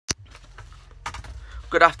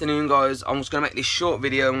Good afternoon, guys. I'm just going to make this short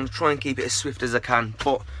video. I'm going to try and keep it as swift as I can.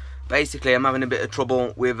 But basically, I'm having a bit of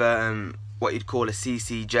trouble with what you'd call a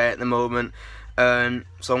CCJ at the moment. So I'm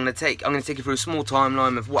going to take you through a small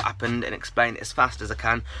timeline of what happened and explain it as fast as I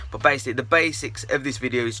can. But basically, the basics of this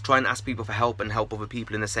video is try and ask people for help and help other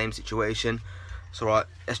people in the same situation. So right,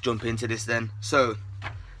 let's jump into this then. So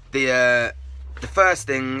the first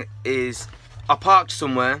thing is I parked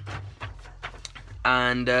somewhere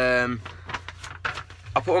and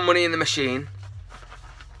I put my money in the machine,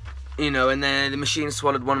 you know, and then the machine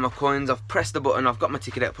swallowed one of my coins. I've pressed the button, I've got my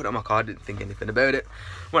ticket out, put it on my car, didn't think anything about it.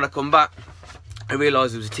 When I come back, I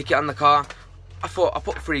realised there was a ticket on the car. I thought I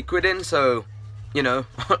put £3 in, so, you know,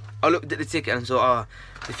 I looked at the ticket and saw,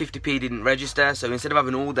 the 50p didn't register, so instead of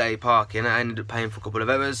having all day parking, I ended up paying for a couple of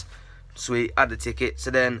hours. Sweet, had the ticket.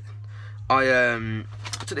 So then I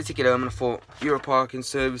took the ticket home and I thought, Euro Parking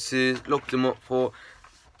Services, looked them up, thought,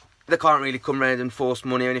 they can't really come round and force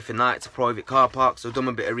money or anything like that. It's a private car park, so I've done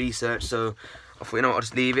a bit of research, so I thought, you know what, I'll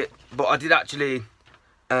just leave it. But I did actually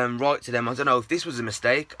write to them. I don't know if this was a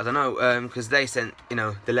mistake, I don't know, because they sent, you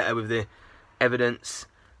know, the letter with the evidence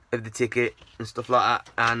of the ticket and stuff like that,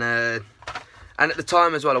 and at the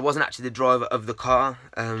time as well, I wasn't actually the driver of the car,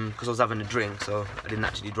 because I was having a drink, so I didn't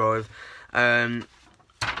actually drive.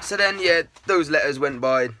 So then, yeah, those letters went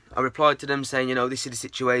by. I replied to them saying, you know, this is the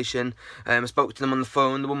situation. I spoke to them on the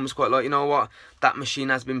phone. The woman was quite like, you know what, that machine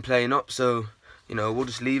has been playing up, so, you know, we'll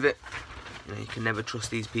just leave it. You know, you can never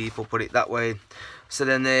trust these people, put it that way. So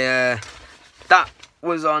then they, that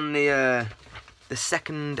was on the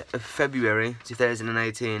 2nd of February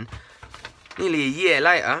 2018. Nearly a year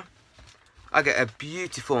later, I get a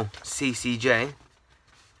beautiful CCJ,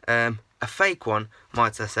 a fake one,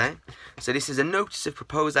 might I say. So this is a notice of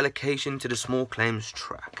proposed allocation to the small claims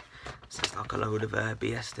track. Sounds like a load of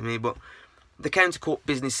BS to me, but the County Court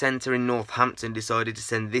Business Centre in Northampton decided to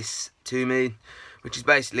send this to me, which is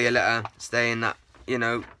basically a letter saying that, you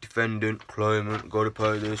know, defendant, claimant, got to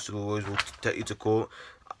pay this, otherwise we'll take you to court.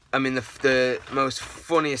 I mean, the most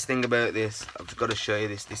funniest thing about this, I've just got to show you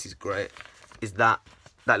this, this is great, is that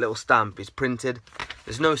little stamp is printed.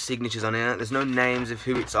 There's no signatures on it, there's no names of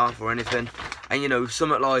who it's off or anything. And, you know,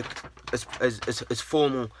 something like as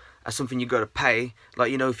formal as something you got to pay,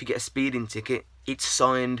 like, you know, if you get a speeding ticket, it's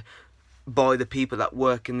signed by the people that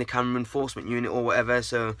work in the camera enforcement unit or whatever.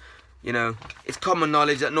 So, you know, it's common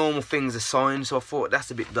knowledge that normal things are signed, so I thought that's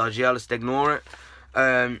a bit dodgy, I'll just ignore it.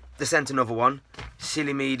 They sent another one.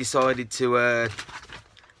 Silly me decided to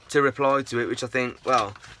reply to it, which I think,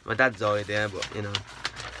 well, my dad's idea, but, you know,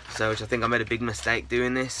 so which I think I made a big mistake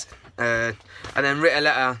doing this. And then writ a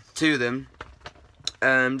letter to them,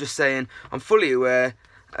 just saying, I'm fully aware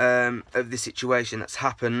of the situation that's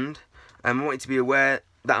happened. I want you to be aware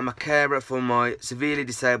that I'm a carer for my severely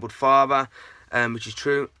disabled father, which is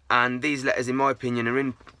true, and these letters, in my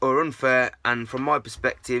opinion, are unfair, and from my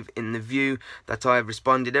perspective, in the view that I have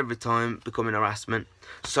responded every time becoming harassment.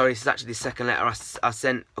 Sorry, this is actually the second letter. I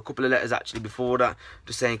sent a couple of letters actually before that,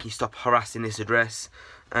 just saying, can you stop harassing this address?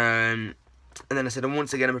 And then I said, and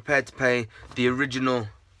once again, I'm prepared to pay the original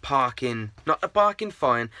parking, not the parking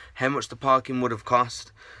fine, how much the parking would have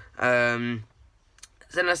cost. Then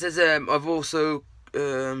I says, I've also,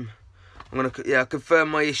 I'm gonna, yeah, confirm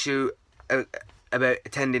my issue about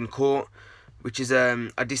attending court, which is,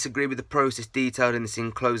 I disagree with the process detailed in this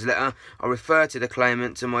enclosed letter. I refer to the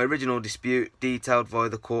claimant to my original dispute detailed via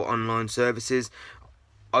the court online services.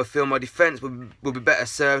 I feel my defence will be better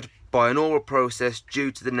served by an oral process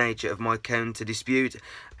due to the nature of my counter dispute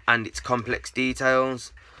and its complex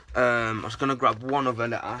details. I'm just going to grab one other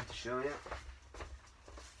letter to show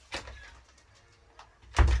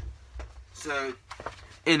you. So,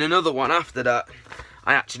 in another one after that,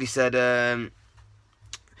 I actually said,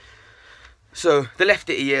 so they left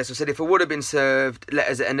it a year, so I said if I would have been served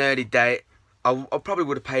letters at an early date, I probably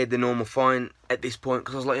would have paid the normal fine at this point,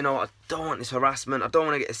 because I was like, you know what, I don't want this harassment, I don't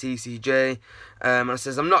want to get a CCJ. And I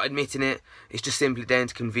says, I'm not admitting it, it's just simply down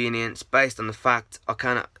to convenience, based on the fact I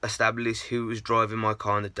cannot establish who was driving my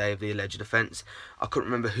car on the day of the alleged offence. I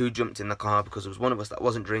couldn't remember who jumped in the car, because there was one of us that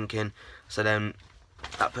wasn't drinking, so then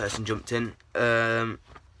that person jumped in,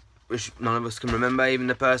 which none of us can remember, even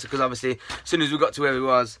the person, because obviously, as soon as we got to where we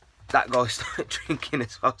was, that guy started drinking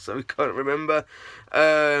as well, so we can't remember.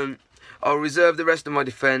 I'll reserve the rest of my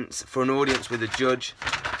defence for an audience with a judge.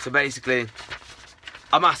 So basically,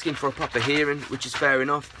 I'm asking for a proper hearing, which is fair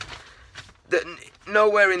enough.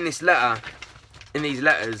 Nowhere in this letter, in these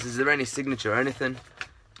letters, is there any signature or anything.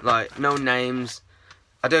 Like, no names.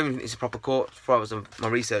 I don't even think it's a proper court, as far as my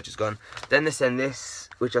research has gone. Then they send this,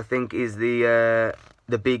 which I think is the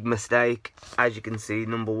big mistake. As you can see,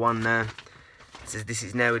 number 1 there. It says this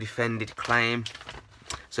is now a defended claim.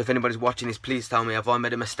 So if anybody's watching this, please tell me, have I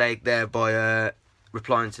made a mistake there by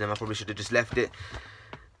replying to them? I probably should have just left it.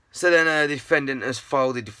 So then the defendant has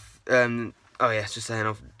filed a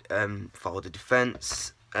filed a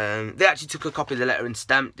defence. They actually took a copy of the letter and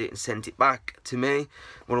stamped it and sent it back to me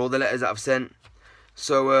with all the letters that I've sent.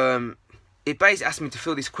 So it basically asked me to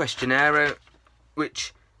fill this questionnaire out,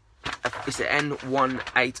 which it's an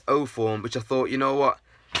N180 form, which I thought, you know what,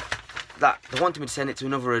 that they wanted me to send it to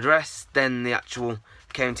another address than the actual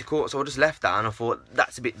county court, so I just left that, and I thought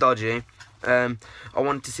that's a bit dodgy. I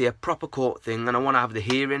wanted to see a proper court thing, and I want to have the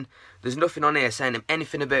hearing. There's nothing on here saying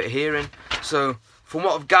anything about a hearing. So from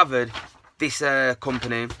what I've gathered, this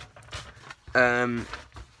company,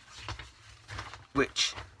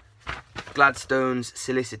 which Gladstone's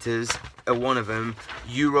solicitors are one of them,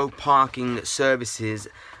 Euro Parking Services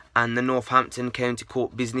and the Northampton County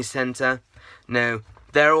Court Business Centre. Now,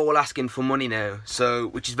 they're all asking for money now, so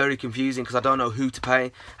which is very confusing because I don't know who to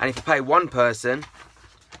pay. And if I pay one person,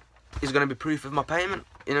 is going to be proof of my payment.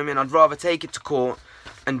 You know what I mean? I'd rather take it to court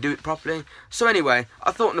and do it properly. So anyway,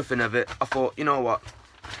 I thought nothing of it. I thought, you know what?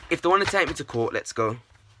 If they want to take me to court, let's go.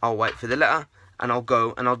 I'll wait for the letter and I'll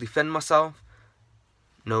go and I'll defend myself.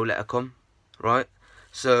 No letter come, right?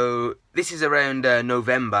 So this is around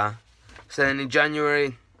November. So then in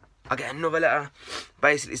January, I get another letter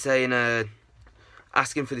basically saying,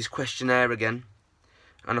 asking for this questionnaire again.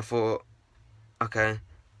 And I thought, okay,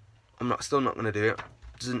 still not going to do it.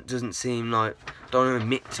 Doesn't seem like, don't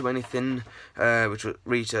admit to anything, which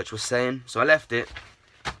research was saying. So I left it.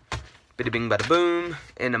 Bada bing bada boom.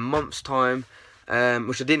 In a month's time,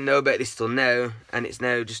 which I didn't know about this till now, and it's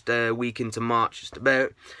now just a week into March, just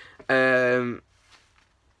about. I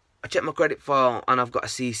checked my credit file and I've got a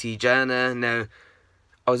CCJ in there. Now,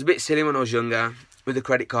 I was a bit silly when I was younger with the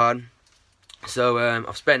credit card, so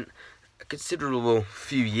I've spent a considerable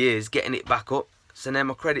few years getting it back up. So now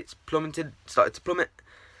my credit's started to plummet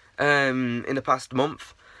in the past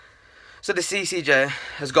month. So the CCJ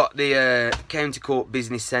has got the County Court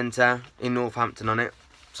Business Centre in Northampton on it.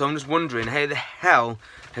 So I'm just wondering, how the hell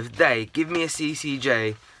have they given me a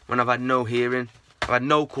CCJ when I've had no hearing? I've had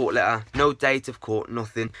no court letter, no date of court,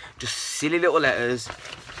 nothing. Just silly little letters.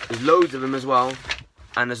 There's loads of them as well.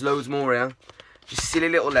 And there's loads more here. Just silly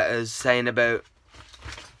little letters saying about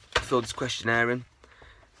fill this questionnaire in.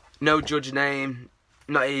 No judge name,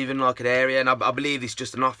 not even like an area, and I believe it's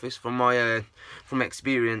just an office from my from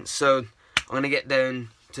experience. So I'm gonna get down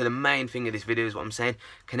to the main thing of this video, is what I'm saying.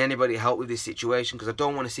 Can anybody help with this situation? Because I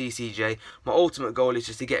don't want a CCJ. My ultimate goal is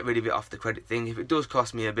just to get rid of it off the credit thing. If it does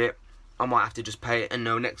cost me a bit, I might have to just pay it and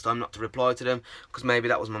know next time not to reply to them, because maybe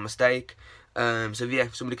that was my mistake. So yeah,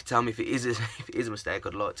 if somebody could tell me if it is a mistake,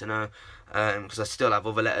 I'd like to know, because I still have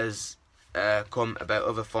other letters come about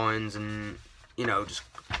other fines and, you know, just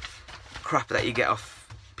crap that you get off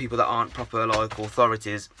people that aren't proper like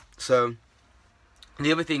authorities. So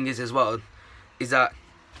the other thing is as well, is that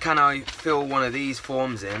can I fill one of these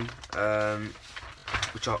forms in,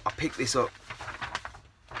 which I picked this up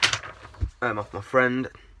off my friend,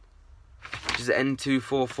 which is the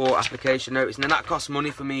N244 application notice. Now that costs money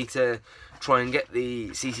for me to try and get the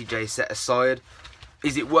CCJ set aside.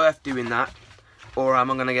 Is it worth doing that, or am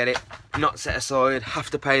I going to get it not set aside, have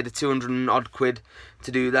to pay the 200 and odd quid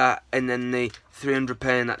to do that, and then the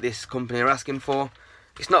 £300 that this company are asking for?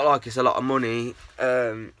 It's not like it's a lot of money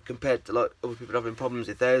compared to like other people having problems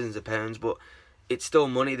with thousands of pounds, but it's still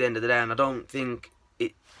money at the end of the day, and I don't think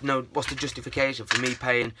it. No, what's the justification for me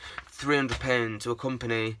paying £300 to a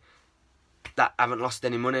company that haven't lost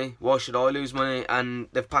any money? Why should I lose money? And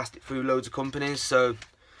they've passed it through loads of companies. So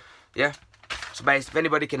yeah, so basically if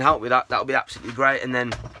anybody can help with that, that'll be absolutely great. And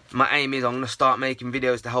then my aim is I'm going to start making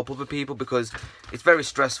videos to help other people, because it's very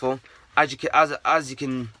stressful. As you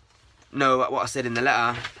can know what I said in the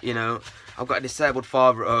letter, you know, I've got a disabled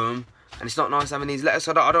father at home, and it's not nice having these letters.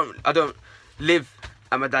 So I don't live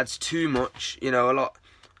at my dad's too much, you know, a lot.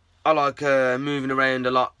 I like moving around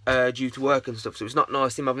a lot due to work and stuff, so it's not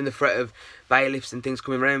nice him having the threat of bailiffs and things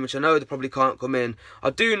coming around, which I know they probably can't come in. I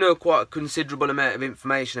do know quite a considerable amount of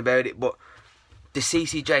information about it, but the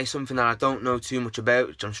CCJ is something that I don't know too much about,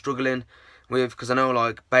 which I'm struggling with, because I know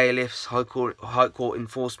like bailiffs, high court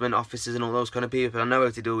enforcement officers and all those kind of people, I know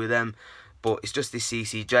how to deal with them, but it's just this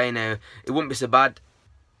CCJ now. It wouldn't be so bad.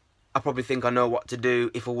 I probably think I know what to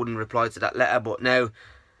do if I wouldn't reply to that letter, but now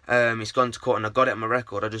it's gone to court and I got it on my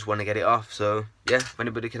record. I just want to get it off. So yeah, if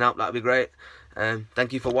anybody can help, that'd be great.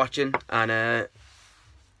 Thank you for watching, and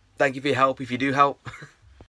thank you for your help if you do help.